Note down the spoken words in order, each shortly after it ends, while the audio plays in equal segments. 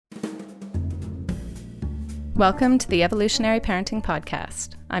Welcome to the Evolutionary Parenting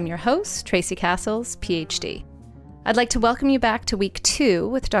Podcast. I'm your host, Tracy Castles, PhD. I'd like to welcome you back to week 2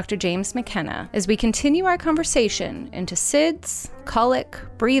 with Dr. James McKenna as we continue our conversation into SIDS, colic,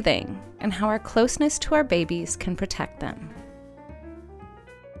 breathing, and how our closeness to our babies can protect them.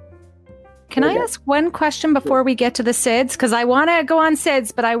 Can I ask one question before we get to the SIDS? Because I want to go on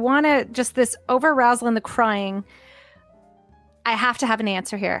SIDS, but I want to just this over-arousal and the crying. I have to have an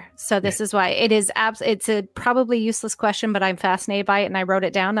answer here. So this is why it is. It's a probably useless question, but I'm fascinated by it, and I wrote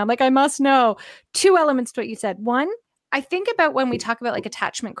it down. I'm like, I must know. 2 elements to what you said. One, I think about when we talk about like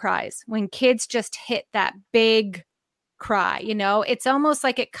attachment cries, when kids just hit that big cry. You know, it's almost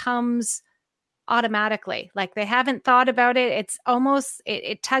like it comes automatically, like they haven't thought about it. It's almost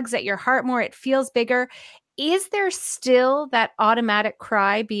it tugs at your heart more. It feels bigger. Is there still that automatic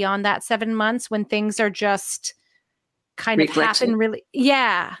cry beyond that 7 months when things are just kind of happen really?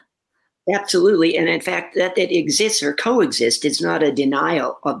 Yeah. Absolutely. And in fact, that it exists or coexists is not a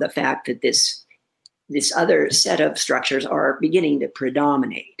denial of the fact that this other set of structures are beginning to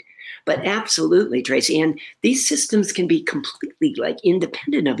predominate. But absolutely, Tracy. And these systems can be completely like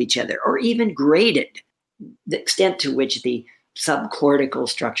independent of each other or even graded, the extent to which the subcortical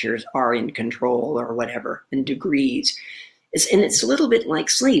structures are in control or whatever in degrees. And it's a little bit like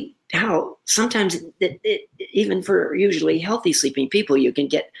sleep. How sometimes even for usually healthy sleeping people, you can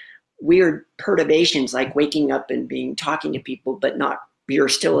get weird perturbations like waking up and talking to people, but you're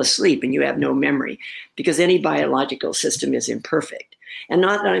still asleep and you have no memory because any biological system is imperfect. And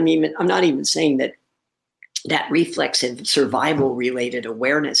I'm not even saying that reflexive survival related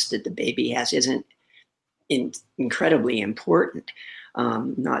awareness that the baby has isn't incredibly important.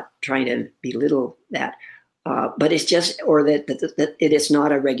 Not trying to belittle that. But it's just, or that it is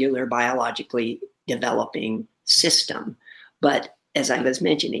not a regular biologically developing system. But as I was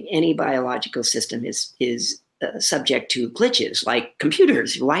mentioning, any biological system is subject to glitches, like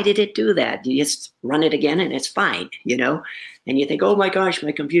computers. Why did it do that? You just run it again and it's fine, you know? And you think, oh my gosh,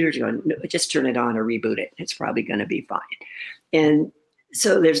 my computer's going, no, just turn it on or reboot it. It's probably going to be fine. And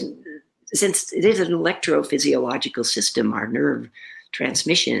so since it is an electrophysiological system, our nerve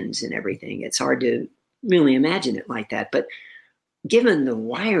transmissions and everything, it's hard to really imagine it like that. But given the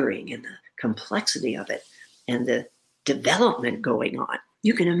wiring and the complexity of it and the development going on,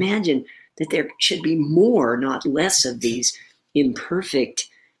 you can imagine that there should be more, not less, of these imperfect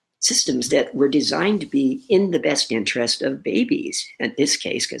systems that were designed to be in the best interest of babies, in this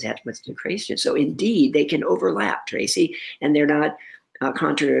case, because that's what's the crazy. So indeed, they can overlap, Tracy, and they're not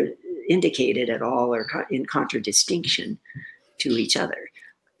contraindicated at all or in contradistinction to each other.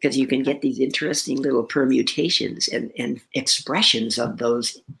 Because you can get these interesting little permutations and expressions of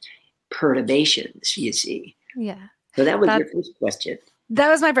those perturbations, you see. Yeah. So that was your first question. That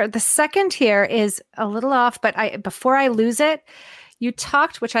was my first. The second here is a little off, but before I lose it, you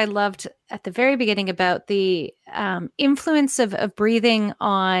talked, which I loved at the very beginning, about the influence of breathing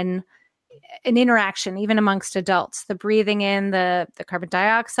on an interaction, even amongst adults. The breathing in, the carbon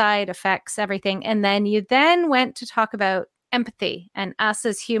dioxide affects everything. And then you went to talk about empathy and us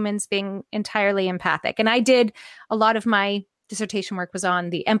as humans being entirely empathic. And I did a lot of my dissertation work was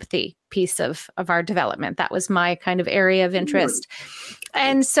on the empathy piece of our development. That was my kind of area of interest.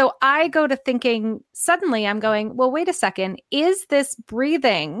 And so I go to thinking, suddenly I'm going, well, wait a second, is this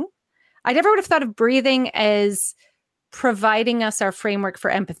breathing? I never would have thought of breathing as providing us our framework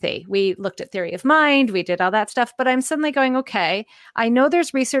for empathy. We looked at theory of mind, we did all that stuff, but I'm suddenly going, okay, I know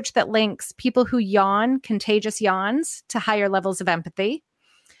there's research that links people who yawn, contagious yawns, to higher levels of empathy.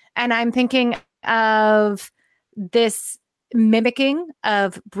 And I'm thinking of this mimicking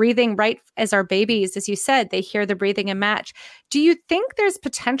of breathing right as our babies, as you said, they hear the breathing and match. Do you think there's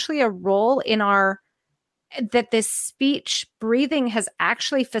potentially a role in that this speech breathing has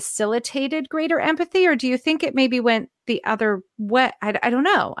actually facilitated greater empathy, or do you think it maybe went the other way? I don't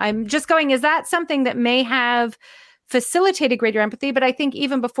know. I'm just going, is that something that may have facilitated greater empathy? But I think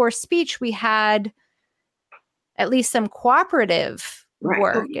even before speech, we had at least some cooperative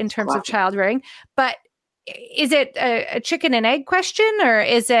work in terms of child rearing. But is it a chicken and egg question, or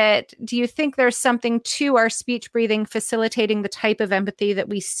do you think there's something to our speech breathing facilitating the type of empathy that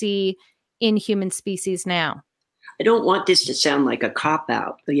we see in human species now? I don't want this to sound like a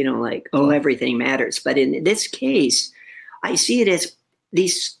cop-out, like, oh, everything matters. But in this case, I see it as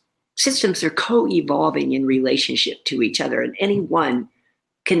these systems are co-evolving in relationship to each other, and any one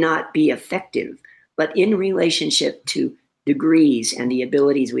cannot be effective. But in relationship to degrees and the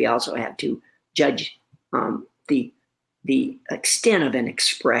abilities we also have to judge the extent of an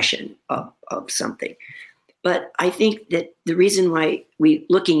expression of something. But I think that the reason why we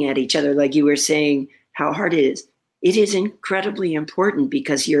looking at each other, like you were saying, how hard it is. It is incredibly important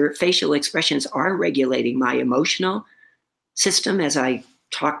because your facial expressions are regulating my emotional system as I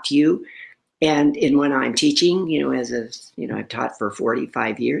talk to you. And when I'm teaching, I've taught for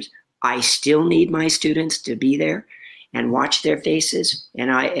 45 years, I still need my students to be there and watch their faces.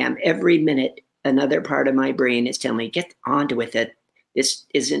 And I am every minute, another part of my brain is telling me, get on with it. This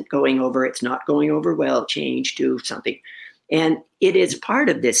isn't going over. It's not going over well. Change, do something. And it is part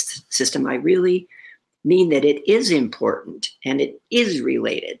of this system. I really mean that it is important and it is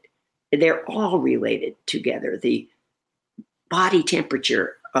related. They're all related together. The body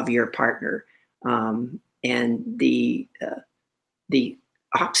temperature of your partner, and the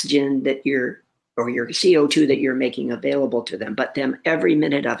oxygen that your CO2 that you're making available to them, but them every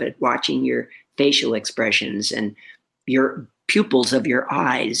minute of it, watching your facial expressions and your pupils of your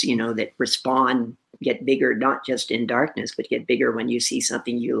eyes, that respond, get bigger, not just in darkness, but get bigger when you see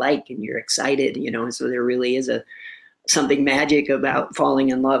something you like and you're excited, and so there really is something magic about falling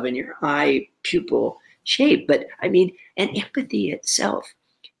in love in your eye pupil shape. But I mean, and empathy itself,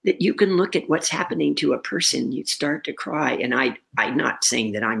 that you can look at what's happening to a person, you start to cry. And I'm not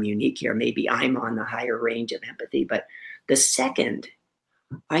saying that I'm unique here. Maybe I'm on the higher range of empathy, but the second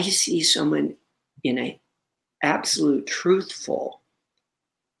I see someone in an absolute truthful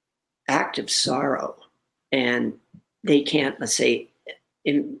act of sorrow and they can't, let's say,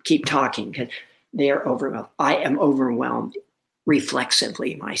 keep talking because they're overwhelmed. I am overwhelmed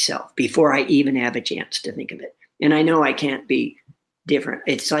reflexively myself before I even have a chance to think of it. And I know I can't be different.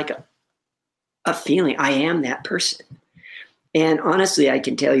 It's like a feeling. I am that person. And honestly, I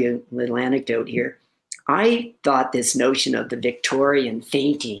can tell you a little anecdote here. I thought this notion of the Victorian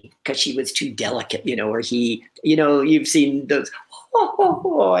fainting because she was too delicate, or he, you've seen those,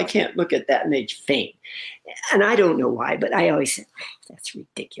 I can't look at that and they faint. And I don't know why, but I always said, that's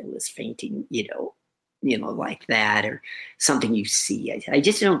ridiculous, fainting, like that, or something you see. I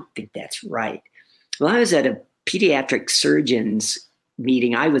just don't think that's right. Well, I was at a pediatric surgeon's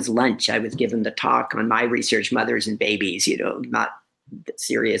meeting. I was given the talk on my research, mothers and babies, not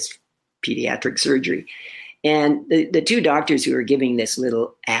serious pediatric surgery. And the two doctors who were giving this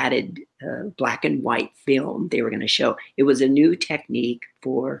little added black and white film they were going to show, it was a new technique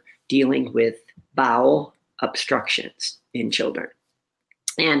for dealing with bowel obstructions in children.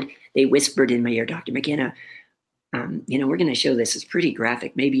 And they whispered in my ear, Dr. McKenna, we're going to show this. It's pretty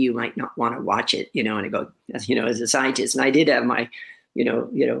graphic. Maybe you might not want to watch it, and I go, as a scientist, and I did have my,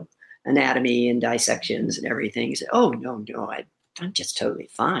 anatomy and dissections and everything. He said, oh, no, I'm just totally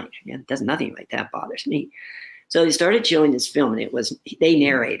fine. There's nothing like that bothers me. So they started showing this film, and they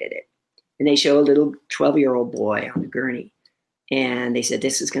narrated it. And they show a little 12-year-old boy on a gurney. And they said,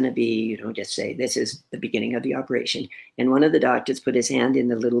 this is going to be, just say, this is the beginning of the operation. And one of the doctors put his hand in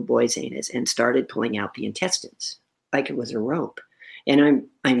the little boy's anus and started pulling out the intestines like it was a rope. And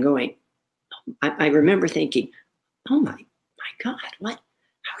I'm going, I remember thinking, oh my God, what?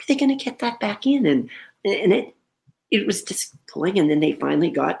 How are they going to get that back in? And it was just pulling. And then they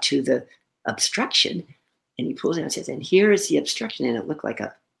finally got to the obstruction. And he pulls it out and says, and here is the obstruction. And it looked like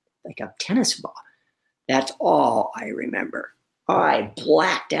a tennis ball. That's all I remember. I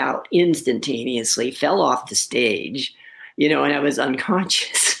blacked out instantaneously, fell off the stage, and I was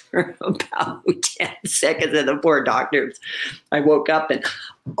unconscious for about 10 seconds. And the poor doctors, I woke up and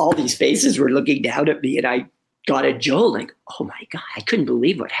all these faces were looking down at me, and I got a jolt like, oh my God, I couldn't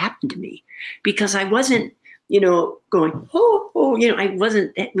believe what happened to me, because I wasn't, going, I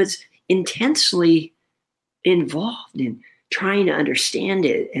wasn't, it was intensely involved in trying to understand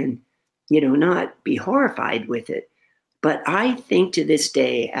it and, not be horrified with it. But I think to this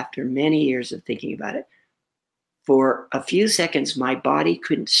day, after many years of thinking about it, for a few seconds, my body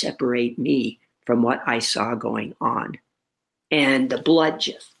couldn't separate me from what I saw going on. And the blood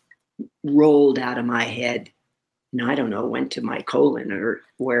just rolled out of my head. I don't know, went to my colon or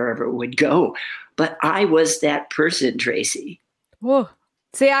wherever it would go. But I was that person, Tracy. Whoa.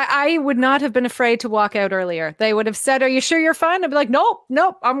 See, I would not have been afraid to walk out earlier. They would have said, are you sure you're fine? I'd be like, nope,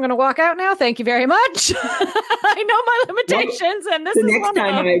 I'm going to walk out now. Thank you very much. I know my limitations, and this is the next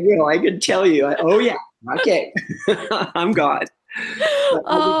time I will. I can tell you, okay, I'm gone.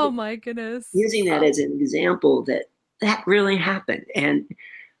 Oh, my goodness. Using that as an example that really happened. And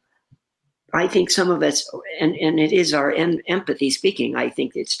I think some of us, and it is our empathy speaking, I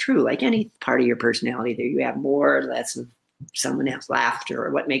think it's true. Like any part of your personality, there you have more or less of someone else laughter or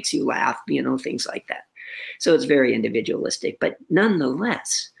what makes you laugh, things like that. So it's very individualistic, but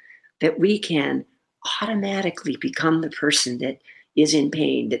nonetheless, that we can automatically become the person that is in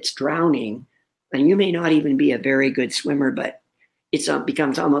pain, that's drowning. And you may not even be a very good swimmer, but it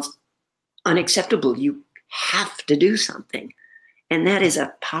becomes almost unacceptable. You have to do something. And that is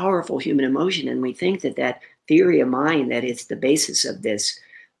a powerful human emotion. And we think that that theory of mind that is the basis of this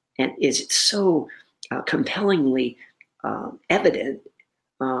and is so compellingly evident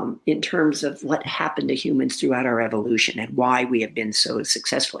in terms of what happened to humans throughout our evolution and why we have been so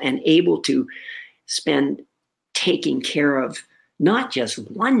successful and able to spend taking care of not just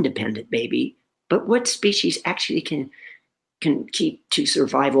one dependent baby, but what species actually can keep to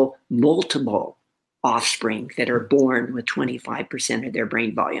survival multiple offspring that are born with 25% of their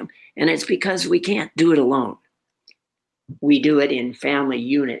brain volume. And it's because we can't do it alone. We do it in family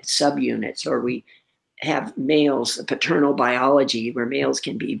units, subunits, or we have males, paternal biology, where males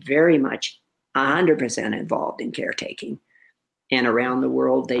can be very much 100% involved in caretaking. And around the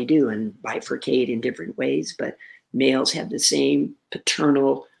world they do, and bifurcate in different ways. But males have the same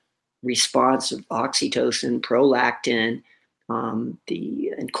paternal response of oxytocin, prolactin,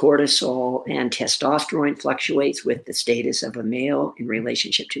 and cortisol, and testosterone fluctuates with the status of a male in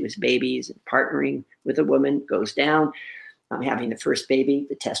relationship to his babies, and partnering with a woman goes down. Having the first baby,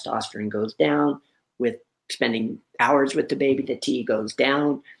 the testosterone goes down. With spending hours with the baby, the T goes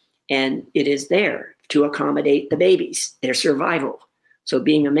down. And it is there to accommodate the babies, their survival. So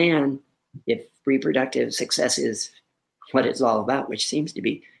being a man, if reproductive success is what it's all about, which seems to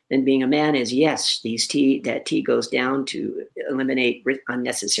be, then being a man is, yes, that T goes down to eliminate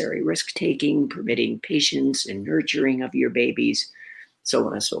unnecessary risk-taking, permitting patience and nurturing of your babies, so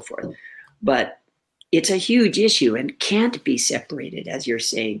on and so forth. But it's a huge issue and can't be separated, as you're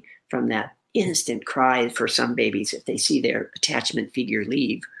saying, from that instant cry for some babies if they see their attachment figure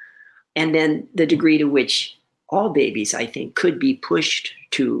leave. And then the degree to which all babies, I think, could be pushed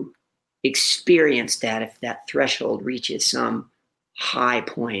to experience that if that threshold reaches some high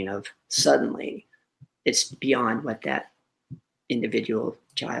point of suddenly it's beyond what that individual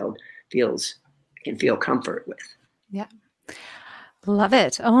child can feel comfort with. Yeah. Love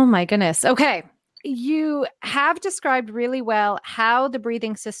it. Oh my goodness. Okay. You have described really well how the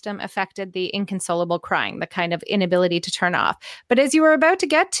breathing system affected the inconsolable crying, the kind of inability to turn off. But as you were about to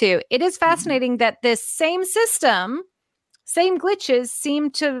get to, it is fascinating that this same system, same glitches seem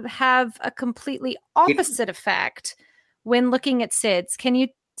to have a completely opposite effect when looking at SIDS. Can you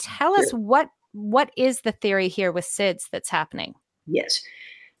tell us what is the theory here with SIDS that's happening? Yes.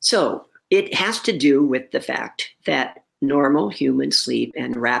 So it has to do with the fact that normal human sleep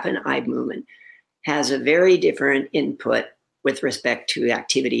and rapid eye movement has a very different input with respect to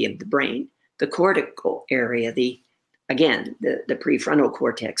activity of the brain. The cortical area, the prefrontal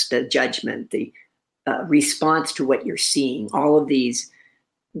cortex, the judgment, the response to what you're seeing, all of these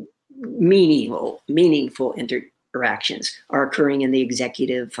meaningful interactions are occurring in the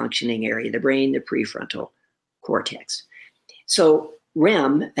executive functioning area of the brain, the prefrontal cortex. So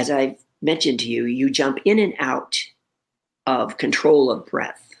REM, as I've mentioned to you, you jump in and out of control of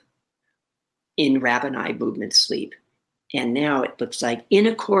breath in rapid eye movement sleep. And now it looks like, in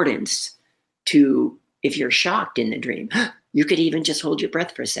accordance to, if you're shocked in the dream, you could even just hold your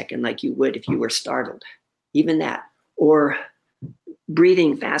breath for a second like you would if you were startled. Even that. Or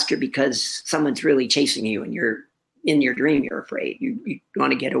breathing faster because someone's really chasing you and you're in your dream, you're afraid. You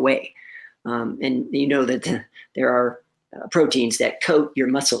want to get away. And you know that there are proteins that coat your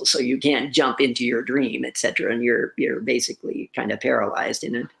muscles so you can't jump into your dream, et cetera. And you're basically kind of paralyzed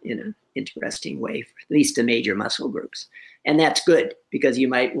in an interesting way, for at least the major muscle groups. And that's good because you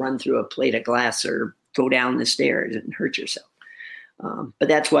might run through a plate of glass or go down the stairs and hurt yourself. But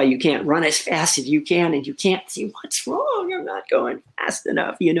that's why you can't run as fast as you can, and you can't see what's wrong. You're not going fast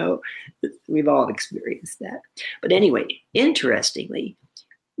enough. You know, we've all experienced that. But anyway, interestingly,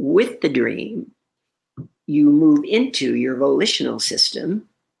 with the dream, you move into your volitional system,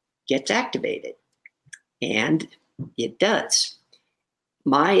 gets activated, and it does.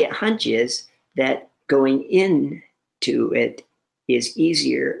 My hunch is that going into it is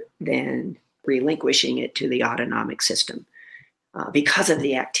easier than relinquishing it to the autonomic system because of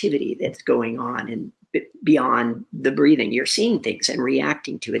the activity that's going on and beyond the breathing. You're seeing things and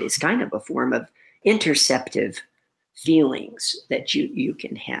reacting to it. It's kind of a form of interceptive feelings that you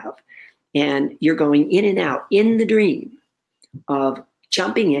can have. And you're going in and out in the dream of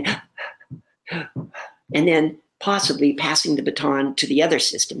jumping in and then possibly passing the baton to the other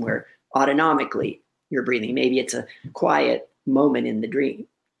system where autonomically you're breathing. Maybe it's a quiet moment in the dream.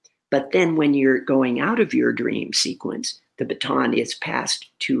 But then when you're going out of your dream sequence, the baton is passed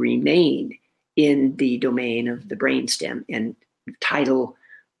to remain in the domain of the brainstem and tidal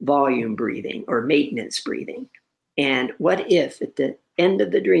volume breathing or maintenance breathing. And what if at the end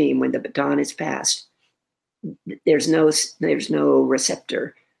of the dream, when the baton is passed, there's no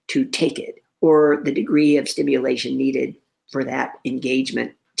receptor to take it, or the degree of stimulation needed for that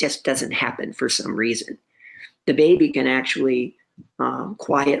engagement just doesn't happen for some reason. The baby can actually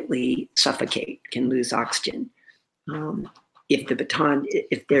quietly suffocate, can lose oxygen.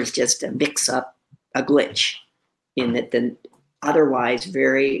 If there's just a mix-up, a glitch in that the otherwise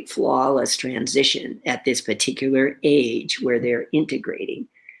very flawless transition at this particular age where they're integrating,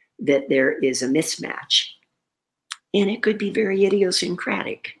 that there is a mismatch. And it could be very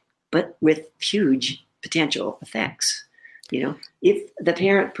idiosyncratic, but with huge potential effects. If the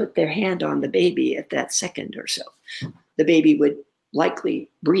parent put their hand on the baby at that second or so, the baby would likely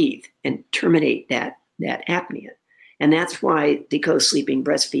breathe and terminate that apnea. And that's why the co-sleeping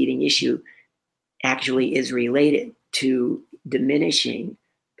breastfeeding issue actually is related to diminishing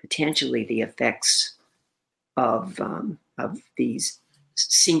potentially the effects of this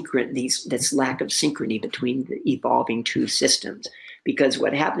lack of synchrony between the evolving two systems. Because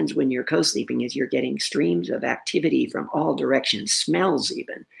what happens when you're co-sleeping is you're getting streams of activity from all directions, smells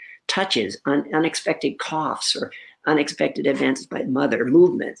even, touches, unexpected coughs or unexpected events by mother,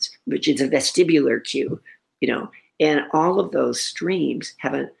 movements, which is a vestibular cue, and all of those streams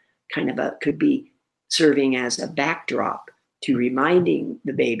have could be serving as a backdrop to reminding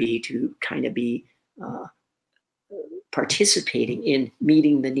the baby to kind of be participating in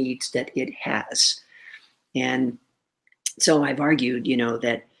meeting the needs that it has. And so I've argued,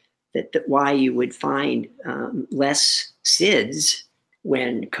 that why you would find less SIDS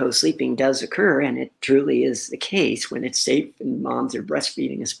when co-sleeping does occur, and it truly is the case when it's safe and moms are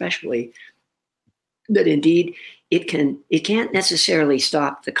breastfeeding especially, that indeed it can't necessarily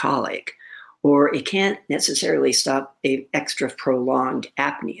stop the colic, or it can't necessarily stop a extra prolonged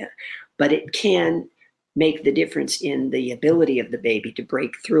apnea, but it can make the difference in the ability of the baby to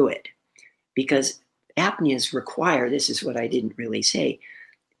break through it. Because apneas require, this is what I didn't really say,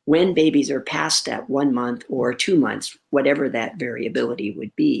 when babies are past that 1 month or 2 months, whatever that variability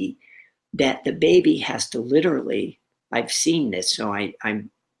would be, that the baby has to literally, I've seen this, so I'm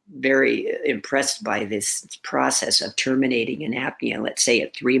very impressed by this process of terminating an apnea, let's say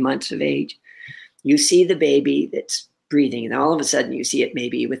at 3 months of age. You see the baby that's breathing, and all of a sudden you see it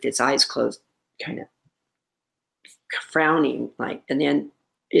maybe with its eyes closed, kind of frowning, and then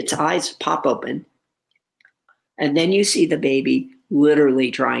its eyes pop open, and then you see the baby literally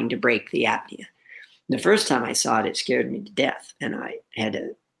trying to break the apnea. The first time I saw it, it scared me to death, and I had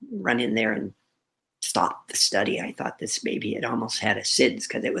to run in there and stop the study. I thought this baby had almost had a SIDS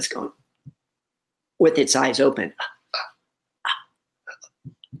because it was going with its eyes open,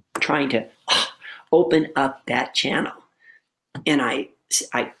 trying to open up that channel. And I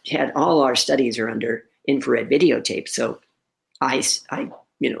had all our studies are under infrared videotape. So I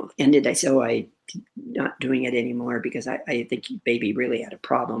ended, I said, I'm not doing it anymore because I think baby really had a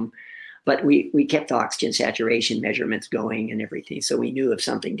problem. But we kept the oxygen saturation measurements going and everything. So we knew if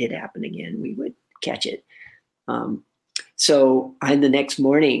something did happen again, we would catch it. So the next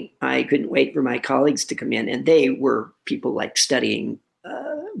morning, I couldn't wait for my colleagues to come in. And they were people like studying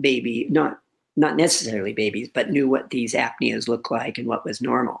baby, not necessarily babies, but knew what these apneas look like and what was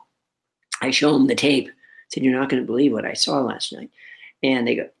normal. I show them the tape. I said, "You're not going to believe what I saw last night." And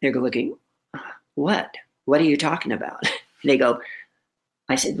they're looking, "What? What are you talking about?" They go,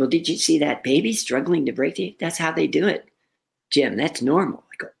 I said, "Well, did you see that baby struggling to break the, that's how they do it, Jim, that's normal."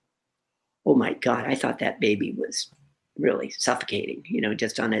 I go, "Oh my God, I thought that baby was really suffocating,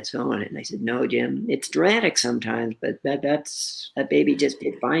 just on its own." And I said, "No, Jim, it's dramatic sometimes, but that baby just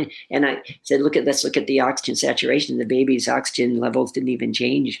did fine." And I said, let's look at the oxygen saturation. The baby's oxygen levels didn't even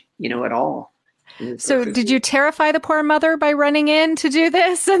change, at all. So did you terrify the poor mother by running in to do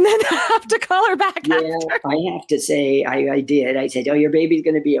this and then have to call her back after? I have to say I did. I said, "Oh, your baby's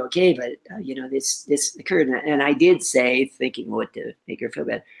going to be okay." But, this occurred. And I did say, thinking what to make her feel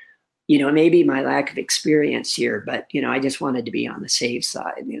bad, maybe my lack of experience here, but, I just wanted to be on the safe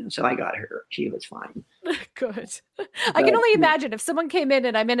side, so I got her. She was fine. Good. I can only imagine if someone came in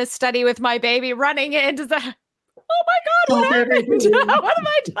and I'm in a study with my baby running in to say, "Oh my God, what happened? What have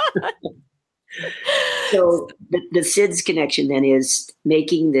I done?" So the SIDS connection then is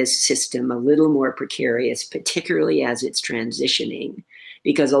making this system a little more precarious, particularly as it's transitioning,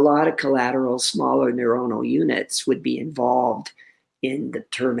 because a lot of collateral smaller neuronal units would be involved in the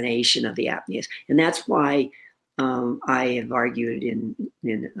termination of the apneas. And that's why I have argued in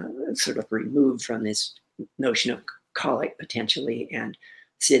sort of removed from this notion of colic potentially and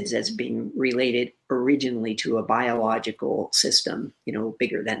SIDS as being related originally to a biological system,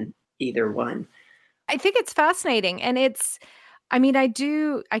 bigger than either one. I think it's fascinating. And I mean, I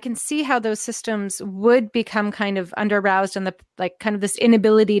can see how those systems would become kind of underaroused and kind of this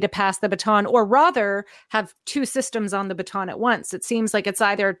inability to pass the baton, or rather have two systems on the baton at once. It seems like it's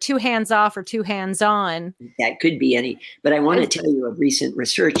either two hands off or two hands on. That could be any, but I want to tell you of recent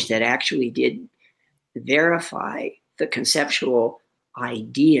research that actually did verify the conceptual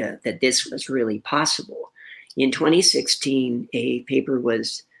idea that this was really possible. In 2016, a paper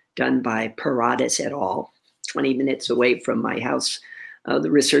was done by Paradis et al., 20 minutes away from my house.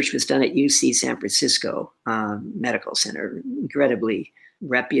 The research was done at UC San Francisco Medical Center, incredibly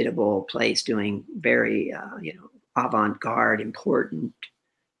reputable place doing very, avant-garde, important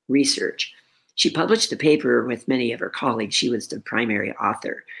research. She published a paper with many of her colleagues. She was the primary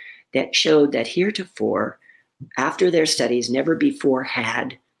author that showed that heretofore, after their studies, never before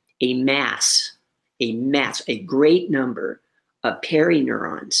had a great number of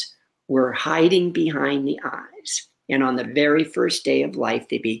perineurons were hiding behind the eyes. And on the very first day of life,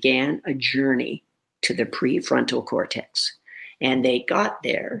 they began a journey to the prefrontal cortex. And they got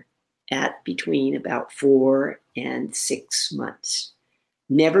there at between about 4 and 6 months.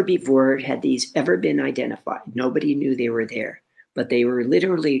 Never before had these ever been identified. Nobody knew they were there, but they were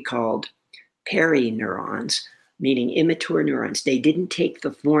literally called perineurons, meaning immature neurons. They didn't take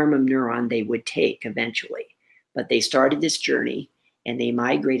the form of neuron they would take eventually, but they started this journey and they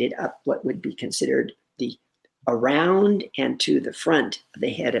migrated up what would be considered the around and to the front of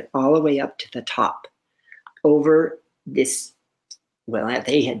the head, all the way up to the top over this. Well,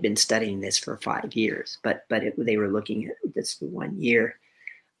 they had been studying this for 5 years, but they were looking at this for 1 year.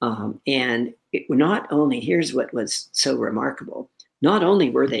 And it not only, here's what was so remarkable, not only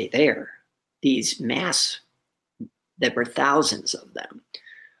were they there, these mass, there were thousands of them,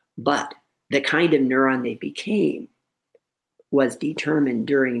 but the kind of neuron they became was determined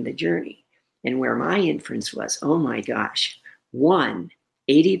during the journey. And where my inference was, oh my gosh,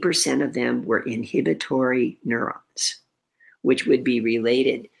 80% of them were inhibitory neurons, which would be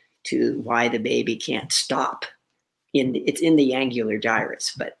related to why the baby can't stop. It's in the angular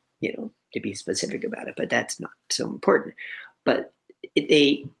gyrus, but to be specific about it, but that's not so important. But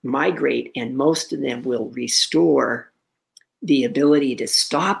they migrate, and most of them will restore the ability to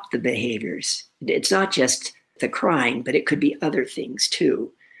stop the behaviors. It's not just the crying, but it could be other things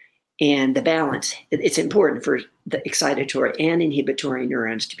too. And the balance, it's important for the excitatory and inhibitory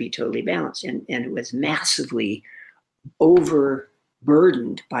neurons to be totally balanced. And it was massively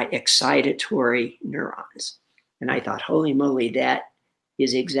overburdened by excitatory neurons. And I thought, holy moly, that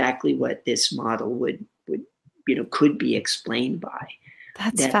is exactly what this model would could be explained by.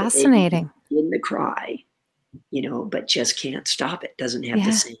 That's fascinating. In the cry, but just can't stop it. Doesn't have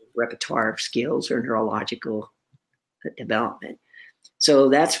the same repertoire of skills or neurological development. So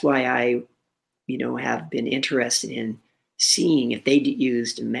that's why I, have been interested in seeing if they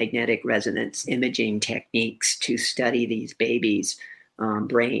used magnetic resonance imaging techniques to study these babies'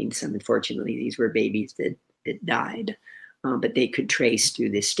 brains. And unfortunately, these were babies that died, but they could trace through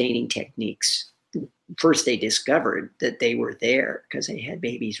the staining techniques. First, they discovered that they were there because they had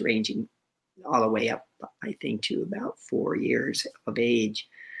babies ranging all the way up, I think, to about 4 years of age.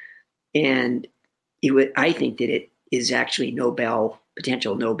 And I think that it is actually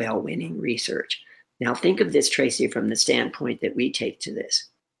potential Nobel winning research. Now, think of this, Tracy, from the standpoint that we take to this.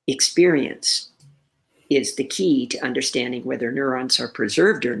 Experience is the key to understanding whether neurons are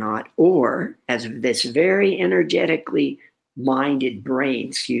preserved or not, or as this very energetically minded brain,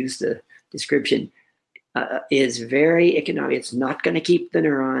 excuse the description, is very economic. It's not going to keep the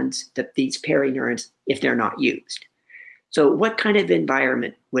neurons, these perineurons, if they're not used. So what kind of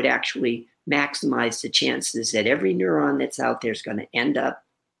environment would actually maximize the chances that every neuron that's out there is going to end up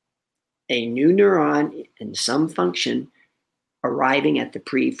a new neuron in some function arriving at the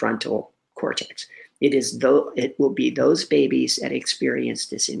prefrontal cortex? It will be those babies that experience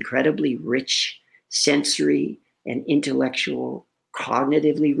this incredibly rich sensory and intellectual,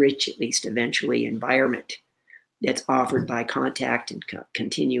 cognitively rich, at least eventually, environment that's offered by contact and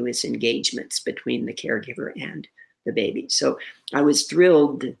continuous engagements between the caregiver and the baby. So I was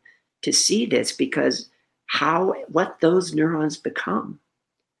thrilled to see this, because what those neurons become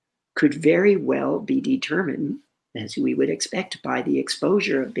could very well be determined, as we would expect, by the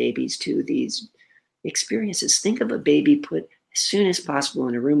exposure of babies to these experiences. Think of a baby put as soon as possible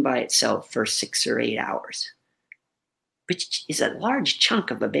in a room by itself for 6 or 8 hours, which is a large chunk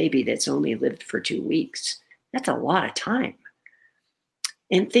of a baby that's only lived for 2 weeks. That's a lot of time.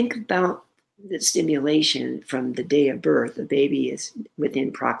 And think about the stimulation from the day of birth. The baby is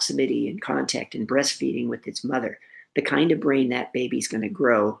within proximity and contact and breastfeeding with its mother. The kind of brain that baby's going to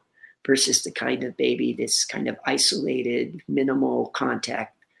grow versus the kind of baby, this kind of isolated, minimal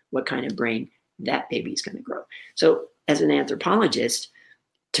contact, what kind of brain that baby's going to grow. So as an anthropologist,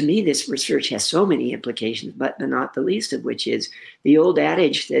 to me, this research has so many implications, but not the least of which is the old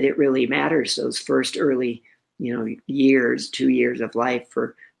adage that it really matters, those first early, years, 2 years of life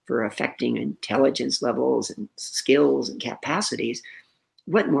for affecting intelligence levels and skills and capacities.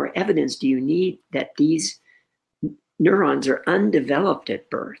 What more evidence do you need that these neurons are undeveloped at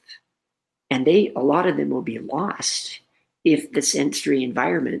birth? And a lot of them will be lost if the sensory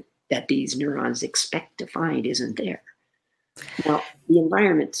environment that these neurons expect to find isn't there. Now, the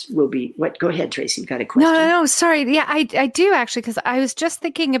environments will be what? Go ahead, Tracy. You've got a question. No. Sorry. Yeah, I do actually, because I was just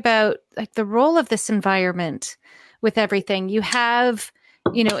thinking about like the role of this environment with everything. You have,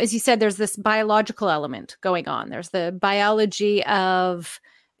 as you said, there's this biological element going on. There's the biology of,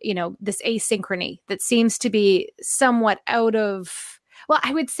 this asynchrony that seems to be somewhat out of, well,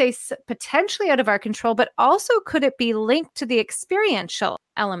 I would say potentially out of our control, but also could it be linked to the experiential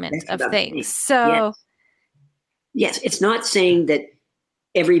element of things? So. Yes, it's not saying that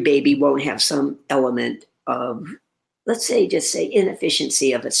every baby won't have some element of, let's say,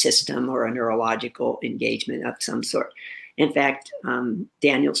 inefficiency of a system or a neurological engagement of some sort. In fact,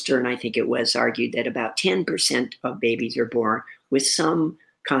 Daniel Stern, I think it was, argued that about 10% of babies are born with some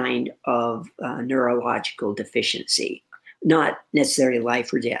kind of neurological deficiency, not necessarily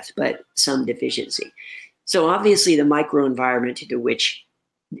life or death, but some deficiency. So obviously the microenvironment into which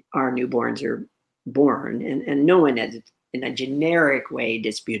our newborns are born, and no one has in a generic way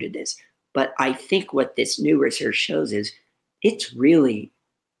disputed this, but I think what this new research shows is it's really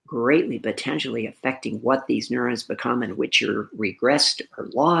greatly potentially affecting what these neurons become and which are regressed or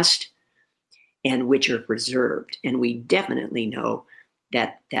lost and which are preserved. And we definitely know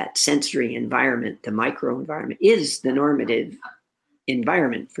that that sensory environment, the microenvironment, is the normative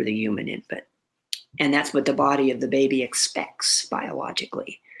environment for the human infant. And that's what the body of the baby expects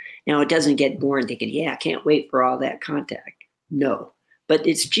biologically. Now, it doesn't get born thinking, I can't wait for all that contact. No, but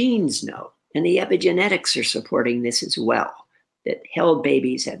its genes know. And the epigenetics are supporting this as well, that held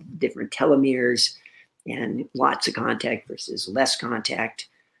babies have different telomeres and lots of contact versus less contact.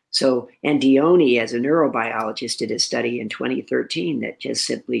 So, and Dione, as a neurobiologist, did a study in 2013 that just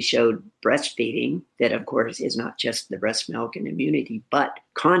simply showed breastfeeding, that of course is not just the breast milk and immunity, but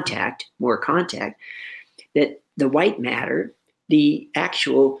contact, more contact, that the white matter, the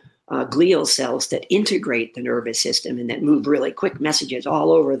actual glial cells that integrate the nervous system and that move really quick messages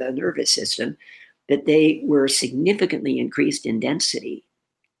all over the nervous system, that they were significantly increased in density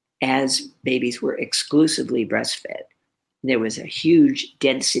as babies were exclusively breastfed. There was a huge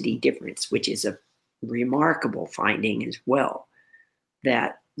density difference, which is a remarkable finding as well,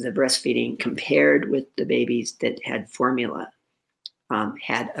 that the breastfeeding compared with the babies that had formula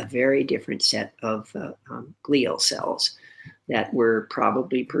had a very different set of glial cells that were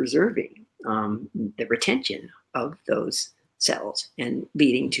probably preserving the retention of those cells and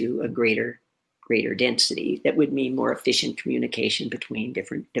leading to a greater density that would mean more efficient communication between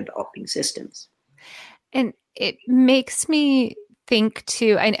different developing systems. And it makes me think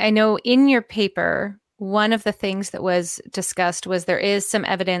too, I know in your paper, one of the things that was discussed was there is some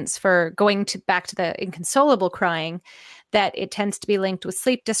evidence for going back to the inconsolable crying, that it tends to be linked with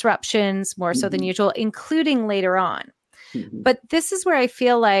sleep disruptions more so than usual, including later on. But this is where I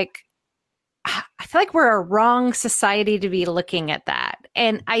feel like we're a wrong society to be looking at that.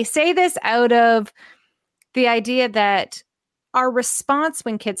 And I say this out of the idea that our response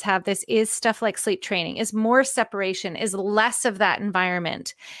when kids have this is stuff like sleep training, is more separation, is less of that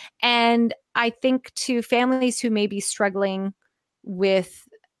environment. And I think to families who may be struggling with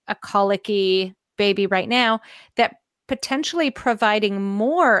a colicky baby right now, that potentially providing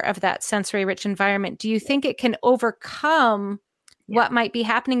more of that sensory rich environment, do you think it can overcome what might be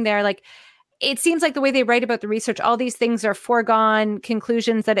happening there? Like, it seems like the way they write about the research, all these things are foregone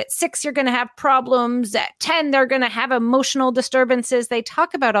conclusions, that at 6, you're going to have problems. At 10, they're going to have emotional disturbances. They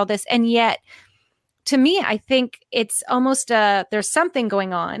talk about all this. And yet, to me, I think it's almost there's something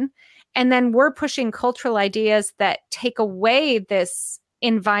going on. And then we're pushing cultural ideas that take away this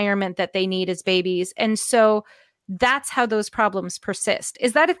environment that they need as babies. And so that's how those problems persist.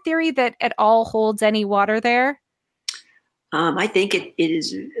 Is that a theory that at all holds any water there? I think it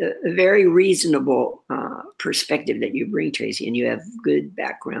is a very reasonable perspective that you bring, Tracy, and you have good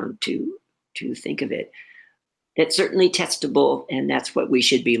background to think of it. That's certainly testable, and that's what we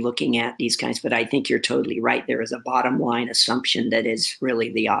should be looking at, these kinds. But I think you're totally right. There is a bottom line assumption that is really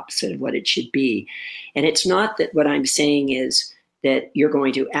the opposite of what it should be. And it's not that what I'm saying is that you're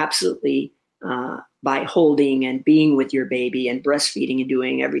going to absolutely by holding and being with your baby and breastfeeding and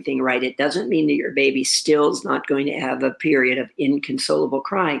doing everything right, it doesn't mean that your baby still is not going to have a period of inconsolable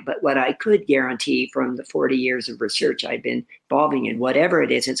crying. But what I could guarantee from the 40 years of research I've been involving in, whatever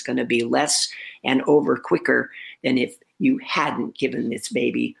it is, it's going to be less and over quicker than if you hadn't given this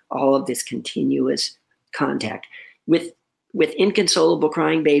baby all of this continuous contact. With inconsolable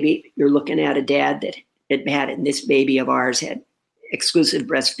crying baby, you're looking at a dad that had had it, and this baby of ours had exclusive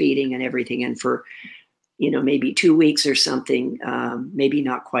breastfeeding and everything. And for, maybe 2 weeks or something, maybe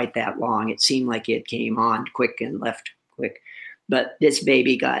not quite that long. It seemed like it came on quick and left quick. But this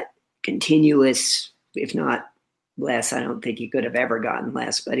baby got continuous, if not less. I don't think he could have ever gotten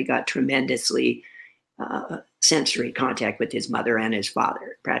less, but he got tremendously sensory contact with his mother and his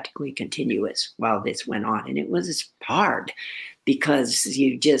father, practically continuous while this went on. And it was hard because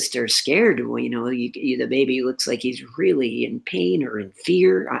you just are scared. The baby looks like he's really in pain or in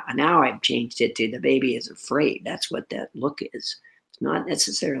fear. Now I've changed it to the baby is afraid. That's what that look is. It's not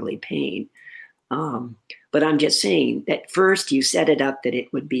necessarily pain. But I'm just saying that first you set it up that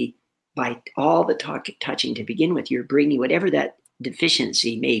it would be by all the touching to begin with. You're bringing whatever that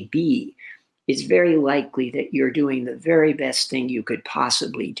deficiency may be. It's very likely that you're doing the very best thing you could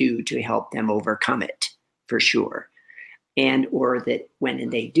possibly do to help them overcome it, for sure. And or that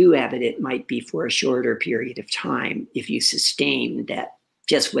when they do have it, it might be for a shorter period of time if you sustain that.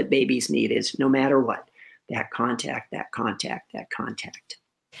 Just what babies need is, no matter what, that contact, that contact, that contact.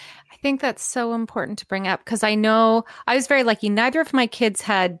 I think that's so important to bring up because I know I was very lucky. Neither of my kids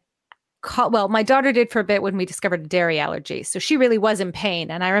had well, my daughter did for a bit when we discovered a dairy allergy. So she really was in pain.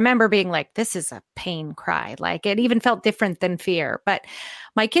 And I remember being like, this is a pain cry. Like it even felt different than fear. But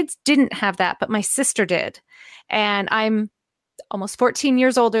my kids didn't have that, but my sister did. And I'm almost 14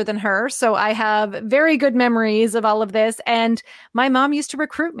 years older than her. So I have very good memories of all of this. And my mom used to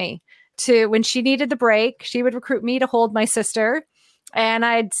recruit me to, when she needed the break, she would recruit me to hold my sister. And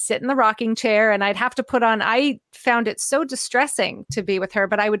I'd sit in the rocking chair and I'd have to put on, I found it so distressing to be with her,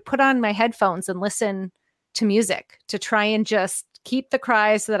 but I would put on my headphones and listen to music to try and just keep the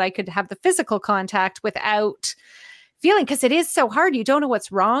cries so that I could have the physical contact without feeling, because it is so hard. You don't know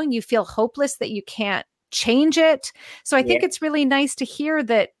what's wrong. You feel hopeless that you can't change it. So I think it's really nice to hear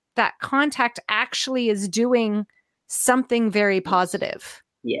that that contact actually is doing something very positive.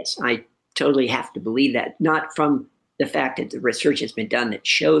 Yes, I totally have to believe that. Not from the fact that the research has been done that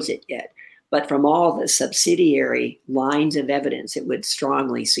shows it yet, but from all the subsidiary lines of evidence, it would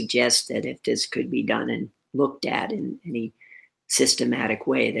strongly suggest that if this could be done and looked at in any systematic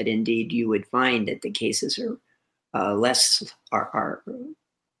way, that indeed you would find that the cases are are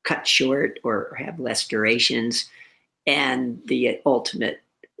cut short or have less durations, and the ultimate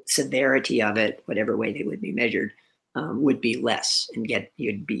severity of it, whatever way they would be measured, would be less, and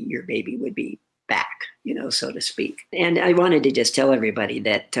your baby would be back, so to speak. And I wanted to just tell everybody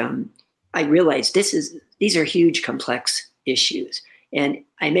that I realize these are huge, complex issues. And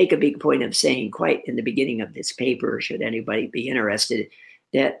I make a big point of saying quite in the beginning of this paper, should anybody be interested,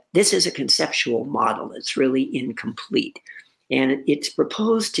 that this is a conceptual model. It's really incomplete. And it's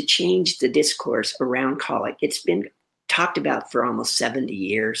proposed to change the discourse around colic. It's been talked about for almost 70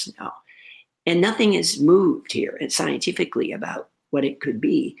 years now. And nothing has moved here scientifically about what it could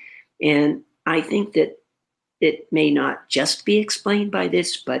be. And I think that it may not just be explained by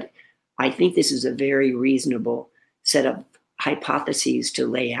this, but I think this is a very reasonable set of hypotheses to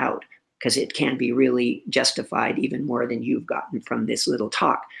lay out, because it can be really justified even more than you've gotten from this little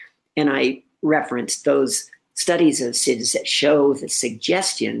talk. And I referenced those studies of SIDS that show the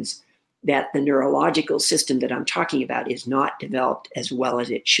suggestions that the neurological system that I'm talking about is not developed as well as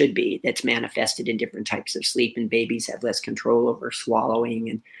it should be. That's manifested in different types of sleep, and babies have less control over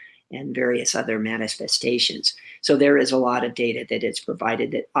swallowing and various other manifestations. So there is a lot of data that is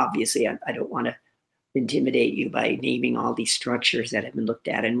provided that obviously I don't want to intimidate you by naming all these structures that have been looked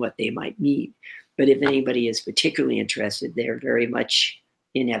at and what they might mean. But if anybody is particularly interested, they're very much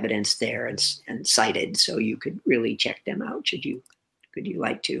in evidence there and cited. So you could really check them out could you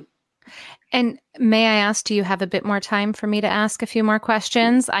like to. And may I ask, do you have a bit more time for me to ask a few more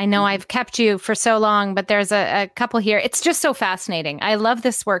questions? I know I've kept you for so long, but there's a couple here. It's just so fascinating. I love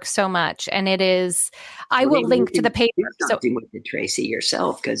this work so much. And it is, I will link to the paper. Do something with it, Tracy,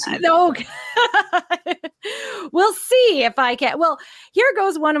 yourself, because no. We'll see if I can. Well, here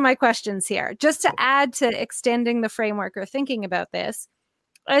goes one of my questions here, just to add to extending the framework or thinking about this.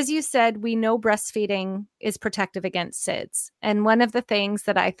 As you said, we know breastfeeding is protective against SIDS. And one of the things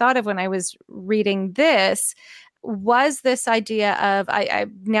that I thought of when I was reading this was this idea of, I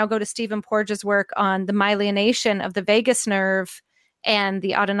now go to Stephen Porges' work on the myelination of the vagus nerve and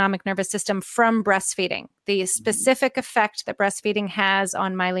the autonomic nervous system from breastfeeding, the specific effect that breastfeeding has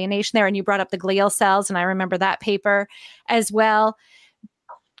on myelination there. And you brought up the glial cells, and I remember that paper as well.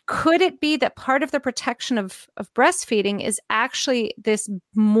 Could it be that part of the protection of breastfeeding is actually this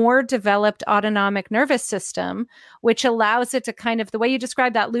more developed autonomic nervous system, which allows it to kind of, the way you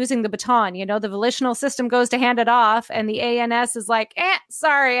described that, losing the baton, the volitional system goes to hand it off and the ANS is like,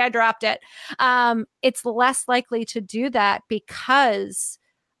 sorry, I dropped it. It's less likely to do that because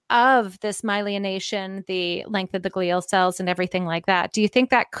of this myelination, the length of the glial cells and everything like that. Do you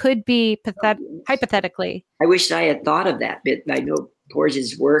think that could be hypothetically? I wish I had thought of that, but I know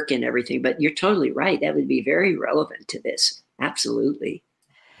Porges' work and everything, but you're totally right. That would be very relevant to this. Absolutely.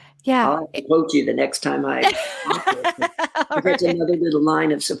 Yeah. I'll have to quote you the next time I That's another little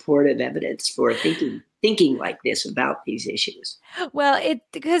line of supportive evidence for thinking like this about these issues. Well,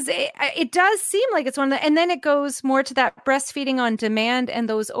 because it does seem like it's one of the, and then it goes more to that breastfeeding on demand and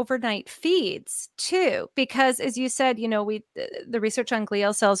those overnight feeds too, because as you said, the research on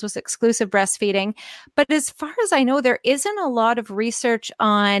glial cells was exclusive breastfeeding, but as far as I know, there isn't a lot of research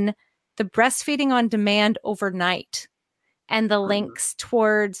on the breastfeeding on demand overnight and the links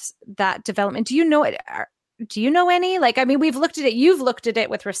towards that development. Do you know it? Do you know any? We've looked at it. You've looked at it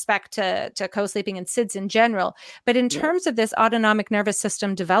with respect to co-sleeping and SIDS in general. But in terms of this autonomic nervous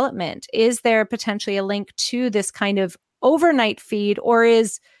system development, is there potentially a link to this kind of overnight feed, or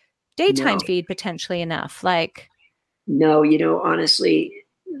is daytime feed potentially enough? No, honestly,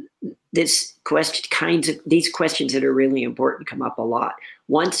 these questions that are really important come up a lot.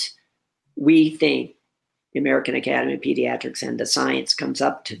 Once we think the American Academy of Pediatrics and the science comes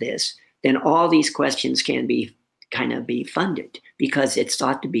up to this, then all these questions can be funded because it's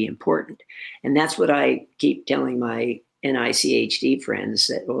thought to be important. And that's what I keep telling my NICHD friends,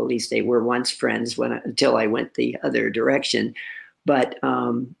 that, well, at least they were once friends until I went the other direction, but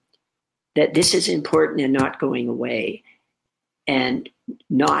that this is important and not going away, and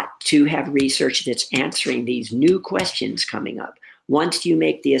not to have research that's answering these new questions coming up. Once you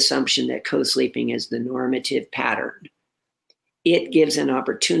make the assumption that co-sleeping is the normative pattern, it gives an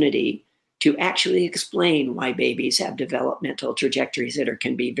opportunity to actually explain why babies have developmental trajectories that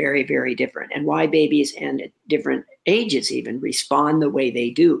can be very, very different, and why babies and at different ages even respond the way they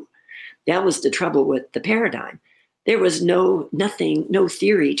do. That was the trouble with the paradigm. There was no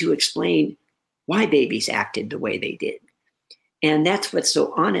theory to explain why babies acted the way they did. And that's what's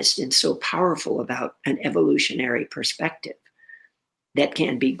so honest and so powerful about an evolutionary perspective that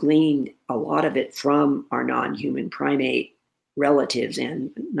can be gleaned, a lot of it, from our non-human primate relatives, and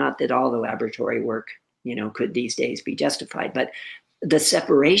not that all the laboratory work, could these days be justified, but the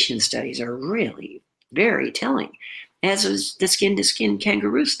separation studies are really very telling, as is the skin-to-skin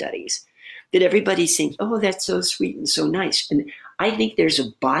kangaroo studies, that everybody thinks, oh, that's so sweet and so nice. And I think there's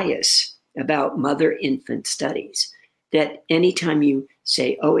a bias about mother-infant studies that anytime you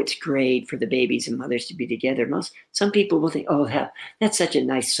say, oh, it's great for the babies and mothers to be together, some people will think, oh, that's such a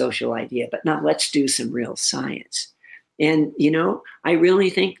nice social idea, but now let's do some real science. And, I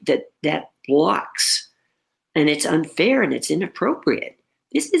really think that blocks, and it's unfair and it's inappropriate.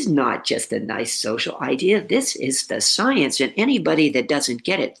 This is not just a nice social idea. This is the science. And anybody that doesn't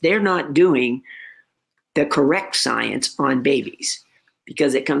get it, they're not doing the correct science on babies,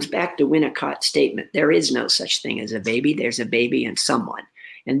 because it comes back to Winnicott's statement. There is no such thing as a baby. There's a baby and someone.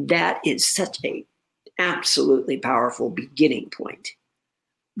 And that is such a absolutely powerful beginning point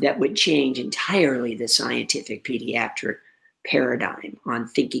that would change entirely the scientific pediatric paradigm on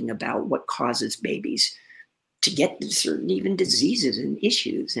thinking about what causes babies to get certain even diseases and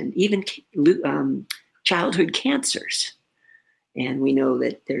issues, and even childhood cancers. And we know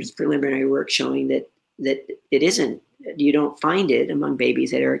that there's preliminary work showing that it isn't, you don't find it among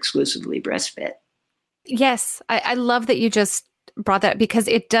babies that are exclusively breastfed. Yes, I love that you just brought that, because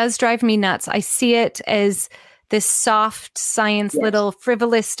it does drive me nuts. I see it as this soft science, little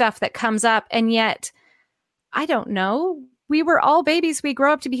frivolous stuff that comes up. And yet, I don't know, we were all babies. We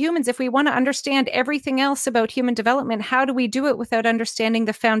grow up to be humans. If we want to understand everything else about human development, how do we do it without understanding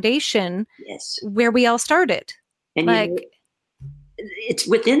the foundation where we all started? And it's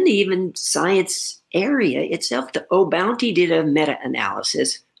within the even science area itself. The Bounty did a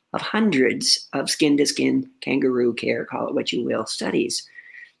meta-analysis of hundreds of skin-to-skin kangaroo care, call it what you will, studies.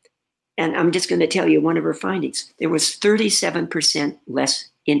 And I'm just going to tell you one of her findings. There was 37% less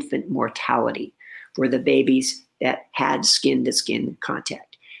infant mortality for the babies that had skin-to-skin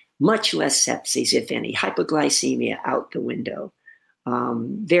contact. Much less sepsis, if any, hypoglycemia out the window,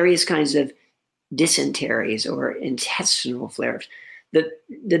 various kinds of dysenteries or intestinal flares.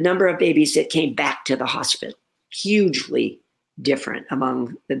 The number of babies that came back to the hospital, hugely different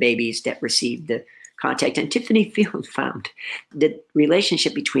among the babies that received the contact. And Tiffany Field found the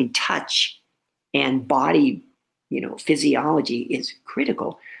relationship between touch and body, physiology is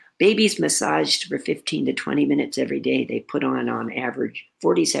critical. Babies massaged for 15 to 20 minutes every day, they put on average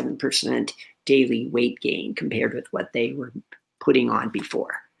 47% daily weight gain compared with what they were putting on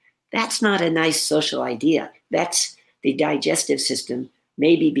before. That's not a nice social idea. That's the digestive system,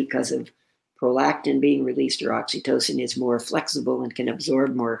 maybe because of prolactin being released or oxytocin is more flexible and can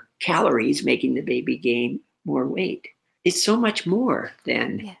absorb more calories, making the baby gain more weight. It's so much more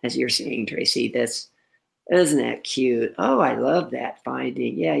than, as you're saying, Tracy, this, isn't that cute? Oh, I love that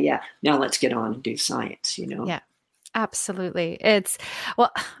finding. Yeah. Now let's get on and do science, Yeah, absolutely.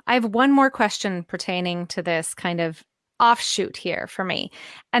 Well, I have one more question pertaining to this kind of offshoot here for me,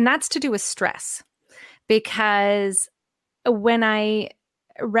 and that's to do with stress. Because when I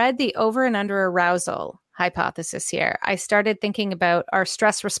read the over and under arousal hypothesis here, I started thinking about our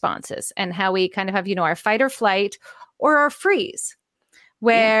stress responses and how we kind of have, our fight or flight or our freeze,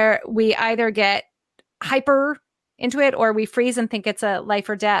 where we either get hyper into it or we freeze and think it's a life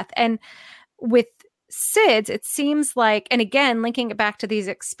or death. And with SIDS, it seems like, and again, linking it back to these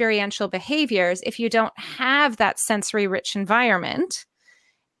experiential behaviors, if you don't have that sensory rich environment,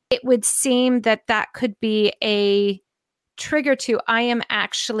 it would seem that could be a trigger to, I am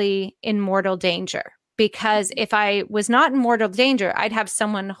actually in mortal danger. Because if I was not in mortal danger, I'd have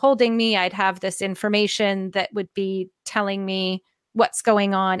someone holding me. I'd have this information that would be telling me what's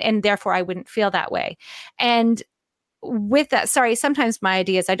going on. And therefore, I wouldn't feel that way. And with that, sorry, sometimes my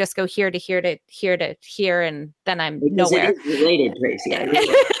ideas, I just go here to here to here to here, and then I'm nowhere. It is related, Tracy.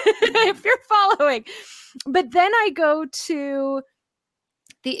 If you're following. But then I go to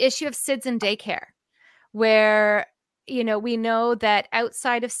the issue of SIDS in daycare, where, we know that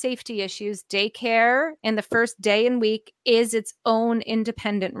outside of safety issues, daycare in the first day and week is its own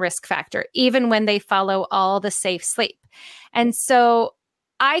independent risk factor, even when they follow all the safe sleep. And so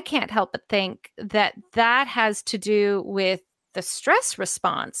I can't help but think that has to do with the stress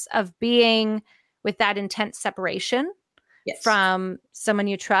response of being with that intense separation. Yes. From someone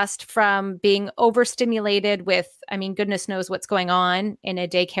you trust, from being overstimulated with, goodness knows what's going on in a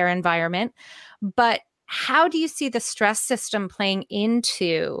daycare environment. But how do you see the stress system playing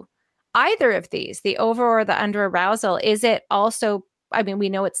into either of these, the over or the under arousal? Is it also, we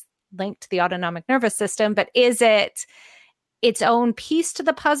know it's linked to the autonomic nervous system, but is it its own piece to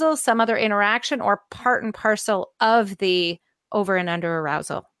the puzzle, some other interaction, or part and parcel of the over and under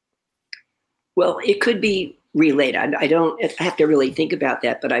arousal? Well, it could be related. I have to really think about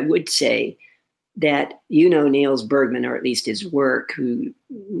that, but I would say that, Niels Bergman, or at least his work, who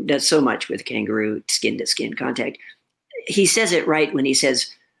does so much with kangaroo skin-to-skin contact, he says it right when he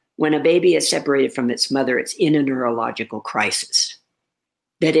says, when a baby is separated from its mother, it's in a neurological crisis,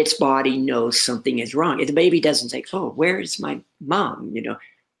 that its body knows something is wrong. If the baby doesn't say, oh, where's my mom?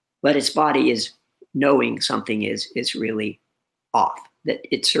 But its body is knowing something is really off, that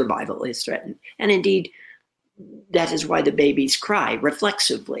its survival is threatened. And indeed, that is why the babies cry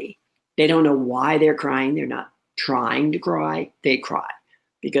reflexively. They don't know why they're crying. They're not trying to cry. They cry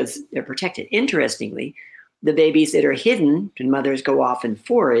because they're protected. Interestingly, the babies that are hidden and mothers go off and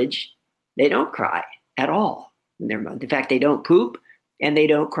forage, they don't cry at all. In fact, they don't poop and they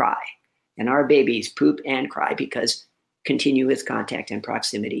don't cry. And our babies poop and cry because continuous contact and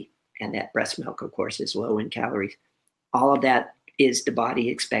proximity, and that breast milk, of course, is low in calories. All of that is the body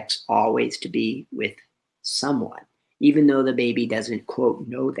expects always to be with someone, even though the baby doesn't, quote,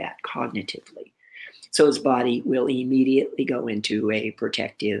 know that cognitively. So his body will immediately go into a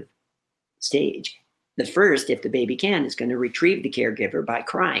protective stage. The first, if the baby can, is going to retrieve the caregiver by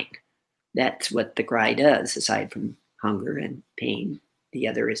crying. That's what the cry does, aside from hunger and pain. The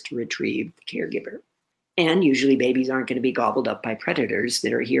other is to retrieve the caregiver. And usually babies aren't going to be gobbled up by predators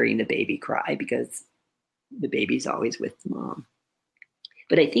that are hearing the baby cry because the baby's always with mom.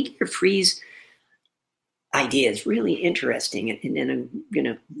 But I think your freeze idea is really interesting, and then I'm going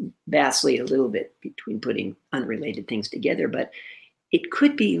to vacillate a little bit between putting unrelated things together, but it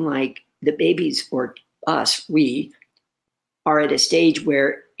could be like the babies, or us, we are at a stage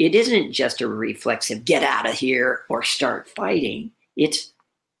where it isn't just a reflexive get out of here or start fighting. It's,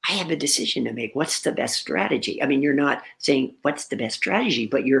 I have a decision to make. What's the best strategy? You're not saying what's the best strategy,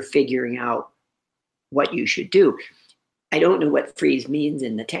 but you're figuring out what you should do. I don't know what freeze means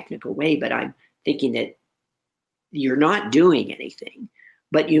in the technical way, but I'm thinking that you're not doing anything,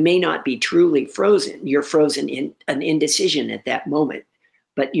 but you may not be truly frozen. You're frozen in an indecision at that moment,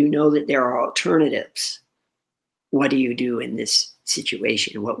 but you know that there are alternatives. What do you do in this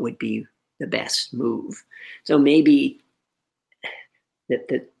situation? What would be the best move? So maybe that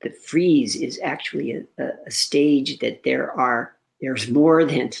the freeze is actually a stage that there's more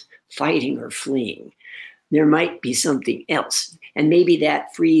than fighting or fleeing. There might be something else. And maybe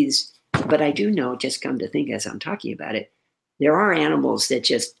that freeze, but I do know, just come to think as I'm talking about it, there are animals that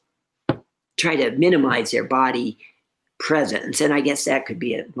just try to minimize their body presence. And I guess that could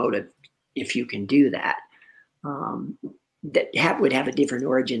be a motive if you can do that. That would have a different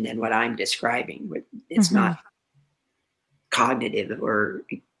origin than what I'm describing. It's not cognitive or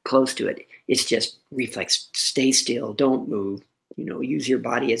close to it. It's just reflex. Stay still, don't move, use your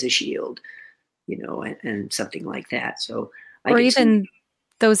body as a shield, and something like that. So or even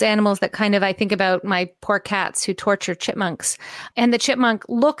those animals that kind of, I think about my poor cats who torture chipmunks, and the chipmunk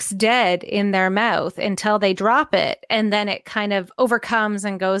looks dead in their mouth until they drop it. And then it kind of overcomes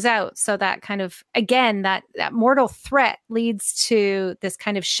and goes out. So that kind of, again, that mortal threat leads to this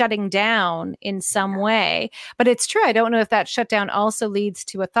kind of shutting down in some way. But it's true. I don't know if that shutdown also leads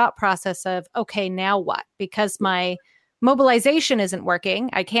to a thought process of, okay, now what? Because my mobilization isn't working.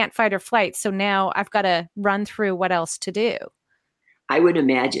 I can't fight or flight. So now I've got to run through what else to do. I would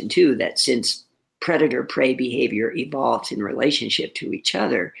imagine, too, that since predator-prey behavior evolves in relationship to each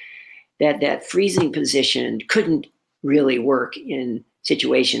other, that freezing position couldn't really work in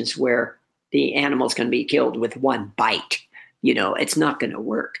situations where the animal's going to be killed with one bite. It's not going to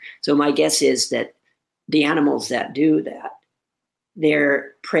work. So my guess is that the animals that do that,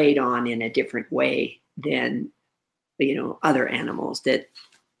 they're preyed on in a different way than, other animals that,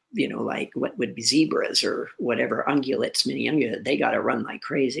 like what would be zebras or whatever, ungulates, mini ungulates, they got to run like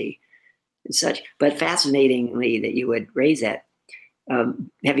crazy and such. But fascinatingly that you would raise that.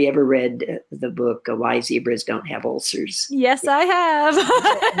 Have you ever read the book Why Zebras Don't Have Ulcers? Yes, I have.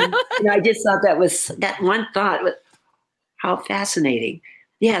 I just thought that one thought, how fascinating.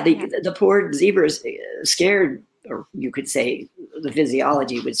 Yeah, the poor zebras scared, or you could say the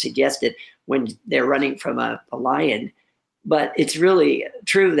physiology would suggest it when they're running from a lion. But it's really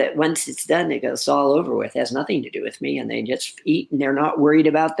true that once it's done, it goes all over with. It has nothing to do with me, and they just eat, and they're not worried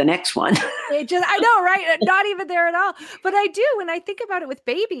about the next one. I know, right? Not even there at all. But I do, when I think about it with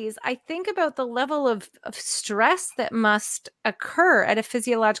babies, I think about the level of stress that must occur at a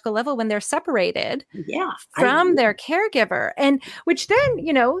physiological level when they're separated from their caregiver. And which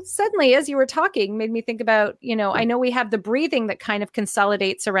then, suddenly, as you were talking, made me think about, I know we have the breathing that kind of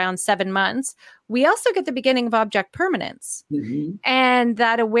consolidates around 7 months. We also get the beginning of object permanence and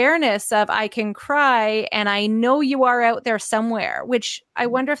that awareness of I can cry and I know you are out there somewhere, which I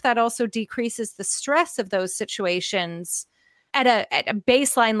wonder if that also decreases the stress of those situations at a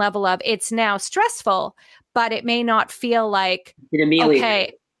baseline level of it's now stressful, but it may not feel like,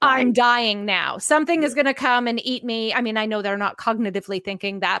 okay, I'm dying now. Something is going to come and eat me. I mean, I know they're not cognitively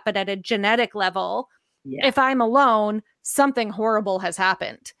thinking that, but at a genetic level, if I'm alone, something horrible has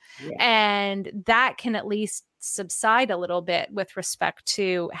happened. Yeah. And that can at least subside a little bit with respect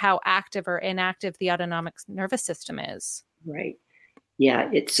to how active or inactive the autonomic nervous system is. Right. Yeah.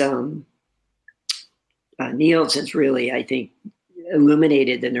 It's Niels has really, I think,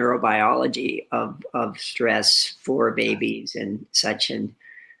 illuminated the neurobiology of stress for babies and such. And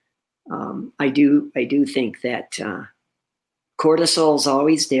I do think that cortisol is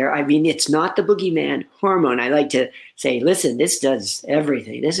always there. I mean, it's not the boogeyman hormone. I like to say, listen, this does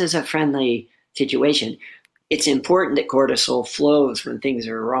everything. This is a friendly situation. It's important that cortisol flows when things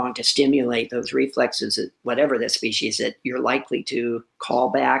are wrong to stimulate those reflexes, whatever the species, that you're likely to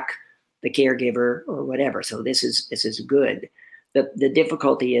call back the caregiver or whatever. So this is good. The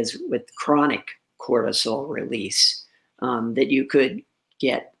difficulty is with chronic cortisol release that you could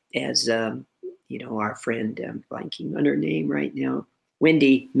get as our friend, I'm blanking on her name right now,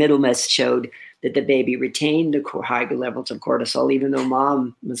 Wendy Middlemas, showed that the baby retained the high levels of cortisol, even though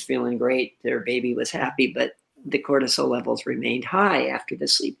mom was feeling great, their baby was happy, but the cortisol levels remained high after the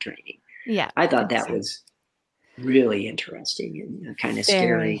sleep training. Yeah. I thought that was really interesting and kind of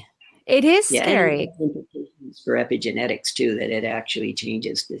scary. It is scary. And implications for epigenetics too, that it actually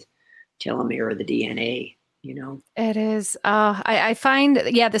changes the telomere of the DNA. It is. I find,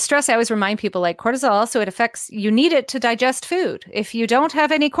 the stress, I always remind people, like cortisol also, it affects, you need it to digest food. If you don't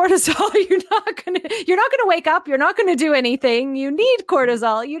have any cortisol, you're not going to wake up. You're not going to do anything. You need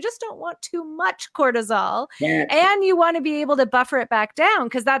cortisol. You just don't want too much cortisol. And you want to be able to buffer it back down,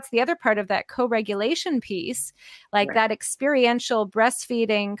 because that's the other part of that co-regulation piece, like that experiential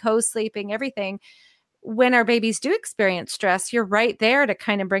breastfeeding, co-sleeping, everything. When our babies do experience stress, you're right there to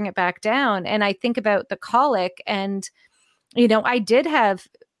kind of bring it back down. And I think about the colic, and, I did have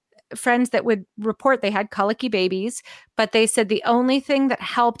friends that would report they had colicky babies, but they said the only thing that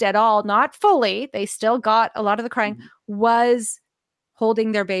helped at all, not fully, they still got a lot of the crying, was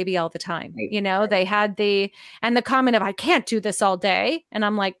holding their baby all the time. Right. You know, they had the comment of, I can't do this all day. And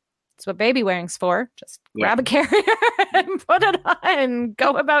I'm like, that's what baby wearing's for. Just grab a carrier and put it on and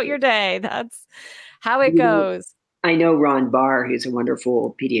go about your day. That's how it goes. I know Ron Barr, who's a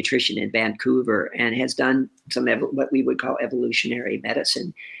wonderful pediatrician in Vancouver and has done some what we would call evolutionary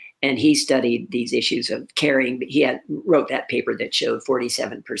medicine. And he studied these issues of carrying. He wrote that paper that showed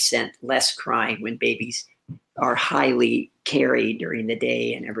 47% less crying when babies are highly carried during the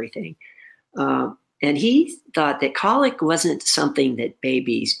day and everything. And he thought that colic wasn't something that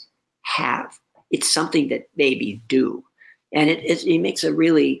babies have. It's something that babies do. And it makes a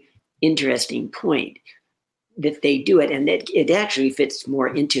really interesting point that they do it. And it actually fits more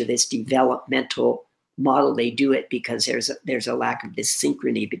into this developmental model. They do it because there's a lack of this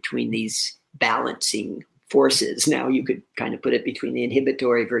synchrony between these balancing forces. Now you could kind of put it between the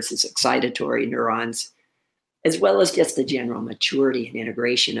inhibitory versus excitatory neurons, as well as just the general maturity and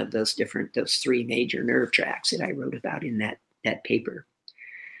integration of those three major nerve tracts that I wrote about in that paper.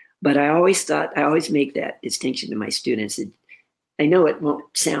 But I always make that distinction to my students. I know it won't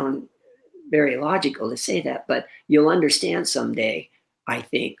sound very logical to say that, but you'll understand someday, I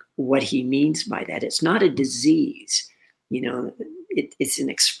think, what he means by that. It's not a disease. You know, it's an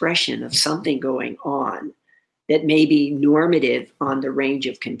expression of something going on that may be normative on the range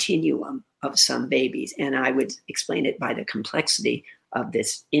of continuum of some babies. And I would explain it by the complexity of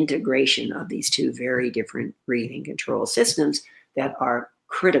this integration of these two very different breathing control systems that are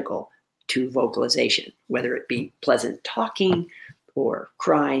critical to vocalization, whether it be pleasant talking or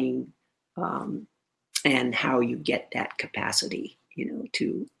crying, and how you get that capacity, you know,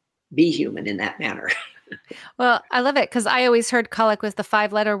 to be human in that manner. Well, I love it because I always heard colic was the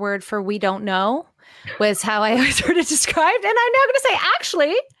 5-letter word for we don't know, was how I always heard it described. And I'm now going to say,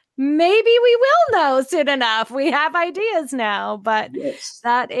 actually, maybe we will know soon enough. We have ideas now, but yes.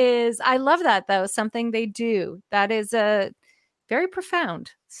 That is, I love that though, something they do. That is a very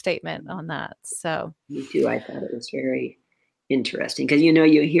profound statement on that. So me too. I thought it was very interesting because, you know,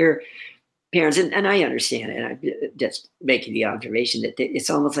 you hear parents, and I understand it. I'm just making the observation that it's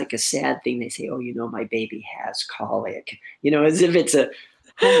almost like a sad thing. They say, "Oh, you know, my baby has colic," you know, as if it's a,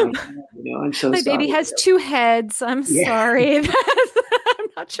 oh my God, you know, I'm so my sorry. Baby has 2 heads. I'm sorry. I'm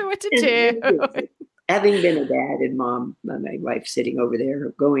not sure what to do. Having been a dad and mom, my wife sitting over there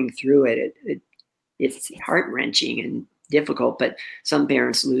going through it's heart-wrenching and difficult, but some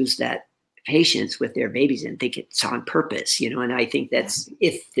parents lose that patience with their babies and think it's on purpose, you know, and I think that's,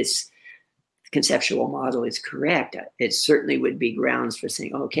 if this conceptual model is correct, it certainly would be grounds for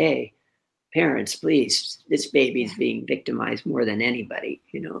saying, okay, parents, please, this baby is being victimized more than anybody,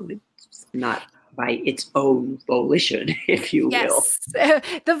 you know, it's not by its own volition, if you will. The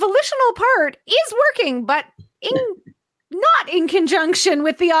volitional part is working, but not in conjunction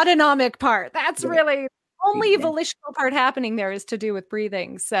with the autonomic part. That's really only volitional part happening there is to do with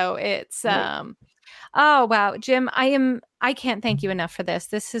breathing. So it's, oh, wow, Jim, I can't thank you enough for this.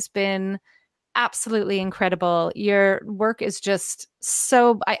 This has been absolutely incredible. Your work is just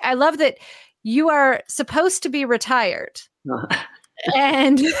so, I love that you are supposed to be retired.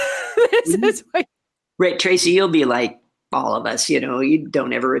 And this is what. Right, Tracy, you'll be like all of us, you know, you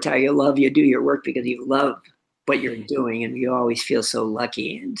don't ever retire. You do your work because you love what you're doing, and you always feel so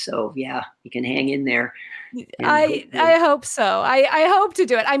lucky. And so, yeah, you can hang in there. I hope so. I hope to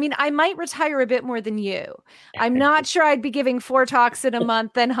do it. I mean, I might retire a bit more than you. I'm not sure I'd be giving 4 talks in a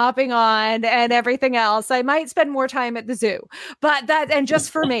month and hopping on and everything else. I might spend more time at the zoo, but and just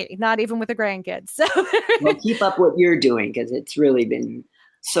for me, not even with the grandkids. So well, keep up what you're doing because it's really been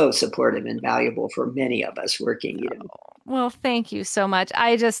so supportive and valuable for many of us working, you know. Well, thank you so much.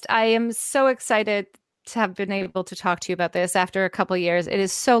 I am so excited to have been able to talk to you about this after a couple of years. It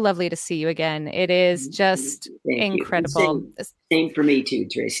is so lovely to see you again. It is just incredible. Same for me too,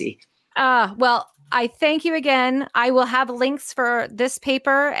 Tracy. Well, I thank you again. I will have links for this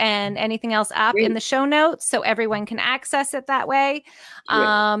paper and anything else up in the show notes so everyone can access it that way.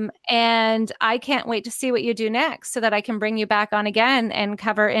 And I can't wait to see what you do next so that I can bring you back on again and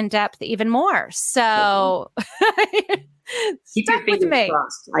cover in depth even more. So keep your fingers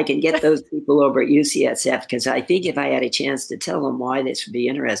crossed. I can get those people over at UCSF because I think if I had a chance to tell them why this would be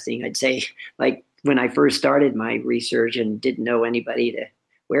interesting, I'd say, like when I first started my research and didn't know anybody to,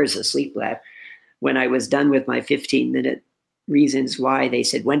 where's the sleep lab? When I was done with my 15-minute reasons why, they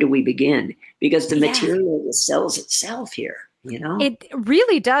said, when do we begin? Because the material sells itself here, you know? It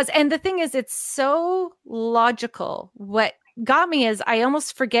really does. And the thing is, it's so logical. What got me is I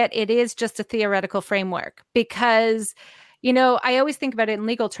almost forget it is just a theoretical framework because, you know, I always think about it in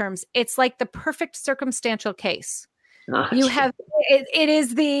legal terms. It's like the perfect circumstantial case. You have, it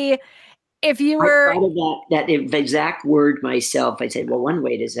is the, if you I were. thought of that exact word myself. I said, well, one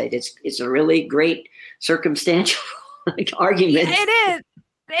way to say it, it's a really great circumstantial argument. It is.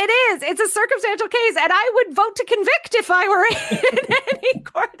 It is. It's a circumstantial case, and I would vote to convict if I were in any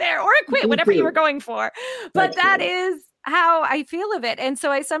court there, or acquit, whatever you were going for. But that is how I feel of it. And so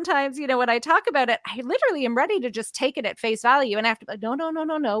I sometimes, when I talk about it, I literally am ready to just take it at face value and have to be like,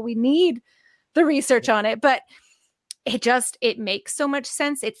 no. We need the research on it. But it makes so much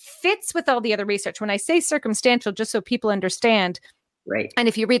sense. It fits with all the other research. When I say circumstantial, just so people understand, right. And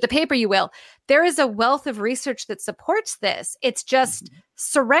if you read the paper, you will. There is a wealth of research that supports this. It's just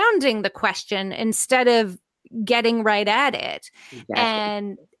surrounding the question instead of getting right at it. Exactly.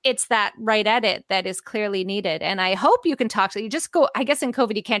 And it's that right at it that is clearly needed. And I hope you can talk to you. Just go, I guess in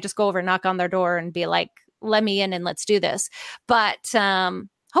COVID, you can't just go over and knock on their door and be like, let me in and let's do this. But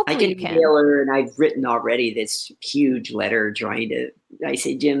hopefully you can. Email her, and I've written already this huge letter trying to, I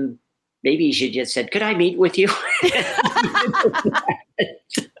say, Jim, maybe you should just said, could I meet with you?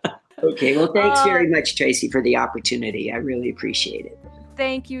 Okay. Well, thanks very much, Tracy, for the opportunity. I really appreciate it.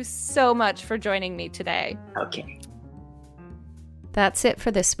 Thank you so much for joining me today. Okay. That's it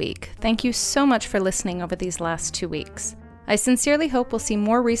for this week. Thank you so much for listening over these last 2 weeks. I sincerely hope we'll see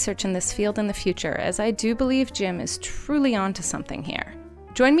more research in this field in the future, as I do believe Jim is truly onto something here.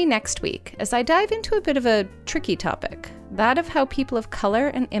 Join me next week as I dive into a bit of a tricky topic, that of how people of color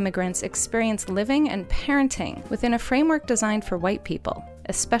and immigrants experience living and parenting within a framework designed for white people,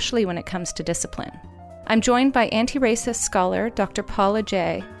 especially when it comes to discipline. I'm joined by anti-racist scholar Dr. Paula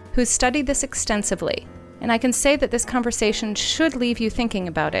Jay, who's studied this extensively, and I can say that this conversation should leave you thinking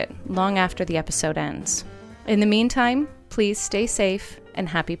about it long after the episode ends. In the meantime, please stay safe and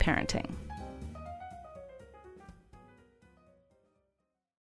happy parenting.